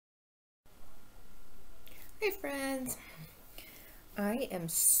Hey friends, I am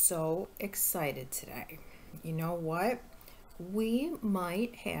so excited today. You know what? We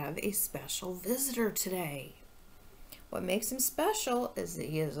might have a special visitor today. What makes him special is that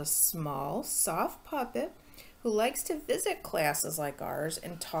he is a small, soft puppet who likes to visit classes like ours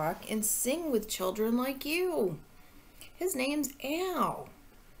and talk and sing with children like you. His name's Al.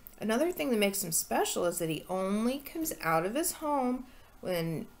 Another thing that makes him special is that he only comes out of his home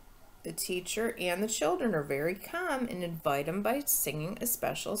when the teacher and the children are very calm and invite him by singing a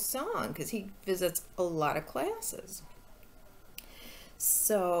special song because he visits a lot of classes.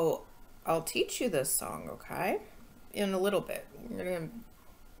 So I'll teach you this song, okay? In a little bit. We're going to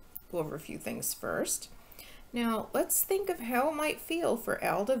go over a few things first. Now, let's think of how it might feel for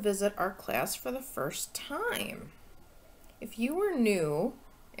Al to visit our class for the first time. If you were new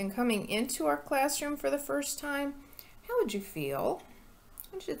and coming into our classroom for the first time, how would you feel?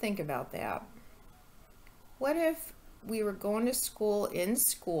 I want you to think about that. What if we were going to school in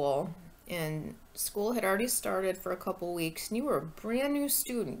school and school had already started for a couple weeks and you were a brand new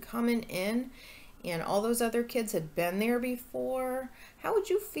student coming in and all those other kids had been there before? How would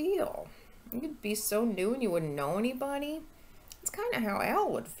you feel? You'd be so new and you wouldn't know anybody. It's kind of how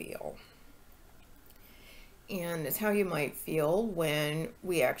Al would feel. And it's how you might feel when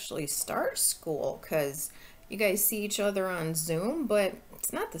we actually start school, because you guys see each other on Zoom, but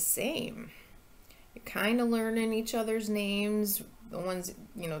it's not the same. You're kind of learning each other's names, the ones,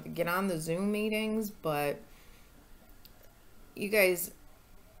 that get on the Zoom meetings, but you guys,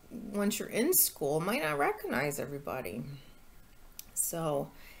 once you're in school, might not recognize everybody.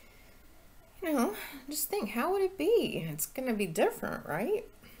 So, just think, how would it be? It's going to be different, right?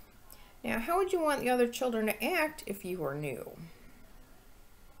 Now, how would you want the other children to act if you were new?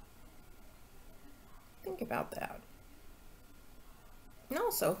 Think about that. And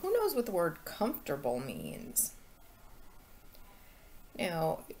also, who knows what the word comfortable means?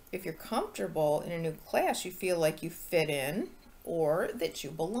 Now, if you're comfortable in a new class, you feel like you fit in or that you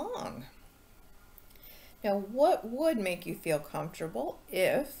belong. Now, what would make you feel comfortable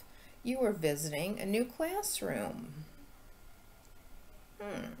if you were visiting a new classroom?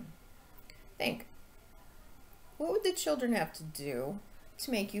 Think. What would the children have to do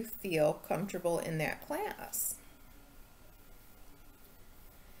to make you feel comfortable in that class?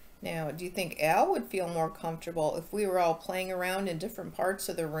 Now, do you think Al would feel more comfortable if we were all playing around in different parts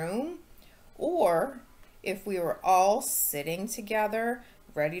of the room? Or if we were all sitting together,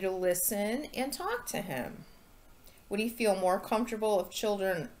 ready to listen and talk to him? Would he feel more comfortable if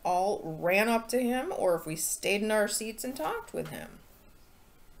children all ran up to him or if we stayed in our seats and talked with him?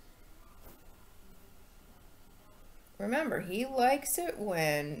 Remember, he likes it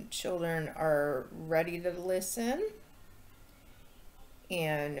when children are ready to listen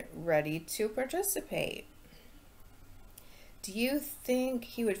and ready to participate. Do you think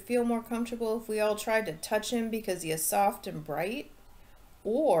he would feel more comfortable if we all tried to touch him because he is soft and bright?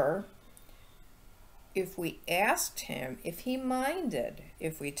 Or if we asked him if he minded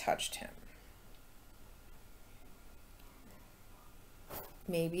if we touched him?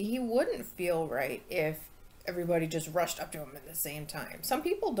 Maybe he wouldn't feel right if everybody just rushed up to him at the same time. Some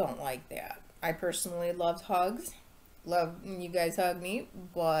people don't like that. I personally love hugs. Love when you guys hug me,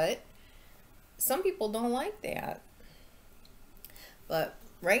 but some people don't like that. But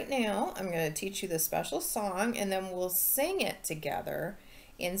right now, I'm going to teach you the special song and then we'll sing it together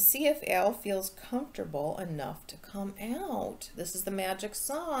and see if Al feels comfortable enough to come out. This is the magic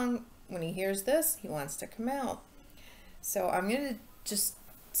song. When he hears this, he wants to come out. So I'm going to just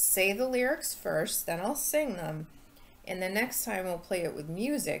say the lyrics first, then I'll sing them, and the next time we'll play it with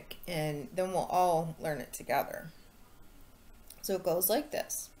music, and then we'll all learn it together. So it goes like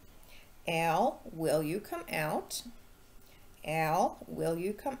this. Al, will you come out? Al, will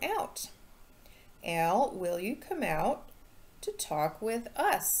you come out? Al, will you come out to talk with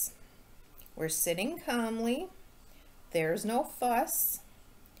us? We're sitting calmly. There's no fuss.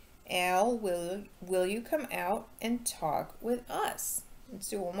 Al, will you come out and talk with us? Let's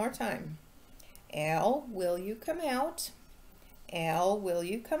do it one more time. Al, will you come out? Al, will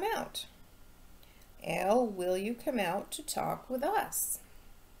you come out? Al, will you come out to talk with us?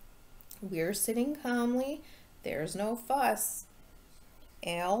 We're sitting calmly. There's no fuss.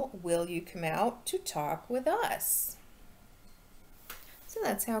 Al, will you come out to talk with us? So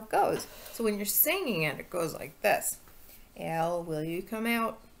that's how it goes. So when you're singing it, it goes like this. Al, will you come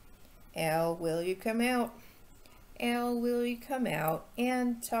out? Al, will you come out? Al, will you come out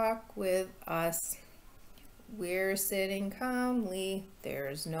and talk with us? We're sitting calmly,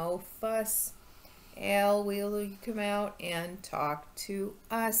 there's no fuss. Al, will you come out and talk to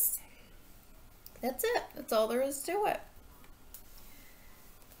us? That's it. That's all there is to it.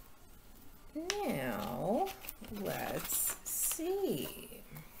 Now, let's see.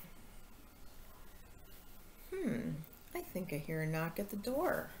 I think I hear a knock at the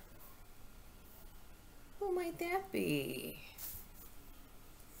door. Who might that be?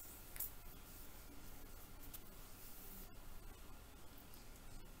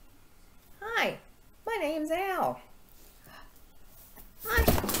 Hi, my name's Al. Hi.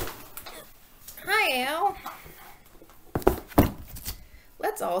 Hi, Al.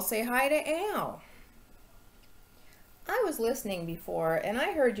 Let's all say hi to Al. I was listening before and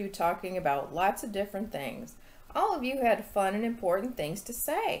I heard you talking about lots of different things. All of you had fun and important things to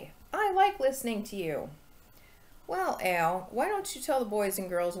say. I like listening to you. Well, Al, why don't you tell the boys and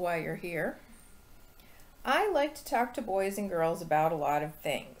girls why you're here? I like to talk to boys and girls about a lot of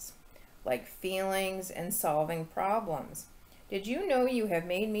things, like feelings and solving problems. Did you know you have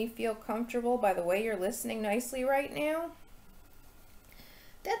made me feel comfortable by the way you're listening nicely right now?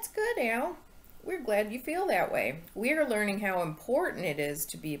 That's good, Al. We're glad you feel that way. We are learning how important it is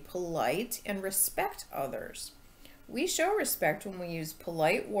to be polite and respect others. We show respect when we use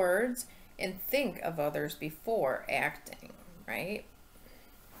polite words and think of others before acting, right?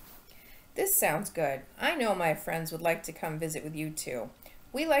 This sounds good. I know my friends would like to come visit with you too.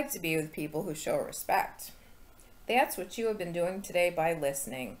 We like to be with people who show respect. That's what you have been doing today by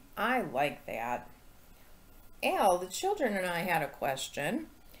listening. I like that. Al, the children and I had a question.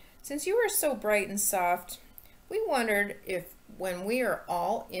 Since you are so bright and soft, we wondered if when we are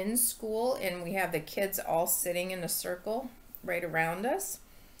all in school and we have the kids all sitting in a circle right around us,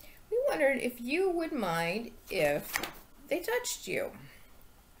 we wondered if you would mind if they touched you.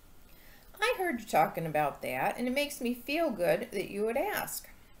 I heard you talking about that, and it makes me feel good that you would ask.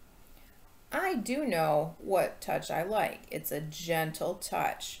 I do know what touch I like. It's a gentle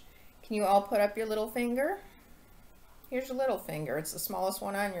touch. Can you all put up your little finger? Here's your little finger. It's the smallest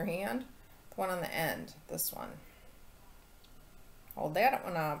one on your hand. The one on the end, this one. Hold that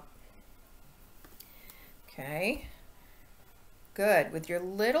one up. Okay. Good. With your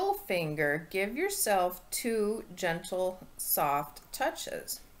little finger, give yourself 2 gentle, soft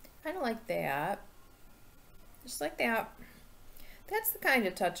touches. Kind of like that. Just like that. That's the kind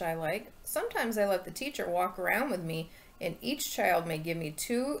of touch I like. Sometimes I let the teacher walk around with me, and each child may give me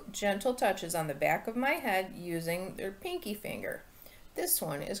 2 gentle touches on the back of my head using their pinky finger. This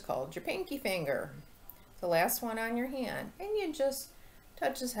one is called your pinky finger. The last one on your hand. And you just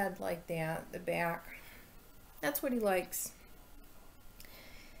touch his head like that, the back. That's what he likes.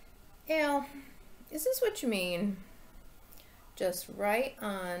 Al, is this what you mean? Just right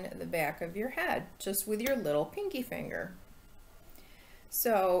on the back of your head, just with your little pinky finger.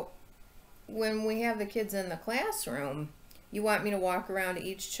 So when we have the kids in the classroom, you want me to walk around to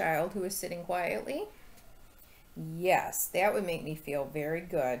each child who is sitting quietly? Yes, that would make me feel very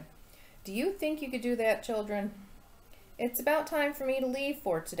good. Do you think you could do that, children? It's about time for me to leave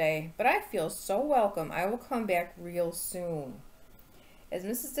for today, but I feel so welcome. I will come back real soon. As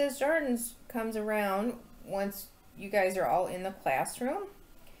Mrs. Desjardins comes around, once you guys are all in the classroom,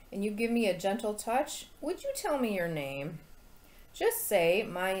 and you give me a gentle touch, would you tell me your name? Just say,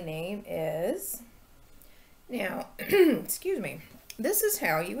 my name is... Now, excuse me, this is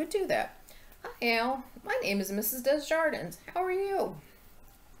how you would do that. Hi, Al. My name is Mrs. Desjardins. How are you?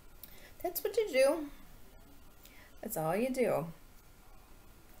 That's what you do. That's all you do.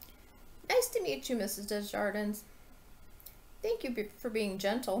 Nice to meet you, Mrs. Desjardins. Thank you for being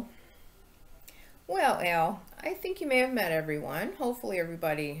gentle. Well, Al, I think you may have met everyone. Hopefully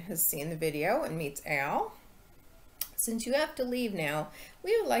everybody has seen the video and meets Al. Since you have to leave now,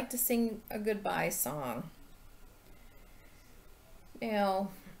 we would like to sing a goodbye song. Now,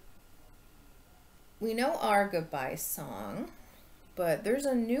 we know our goodbye song, but there's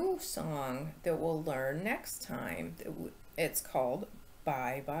a new song that we'll learn next time. It's called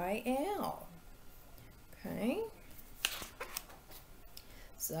Bye Bye Al. Okay?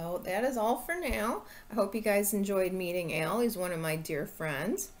 So that is all for now. I hope you guys enjoyed meeting Al. He's one of my dear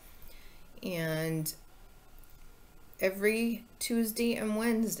friends. And every Tuesday and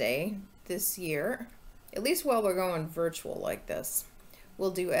Wednesday this year, at least while we're going virtual like this,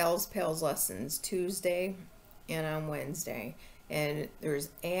 we'll do Al's Pals lessons Tuesday and on Wednesday. And there's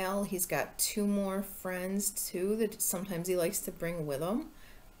Al. He's got 2 more friends too that sometimes he likes to bring with him.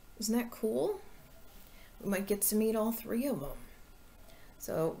 Isn't that cool? We might get to meet all 3 of them.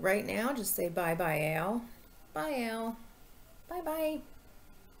 So right now, just say bye-bye, Al. Bye, Al. Bye-bye.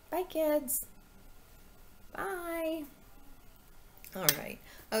 Bye, kids. Bye. All right.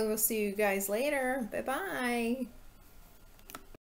 I will see you guys later. Bye-bye.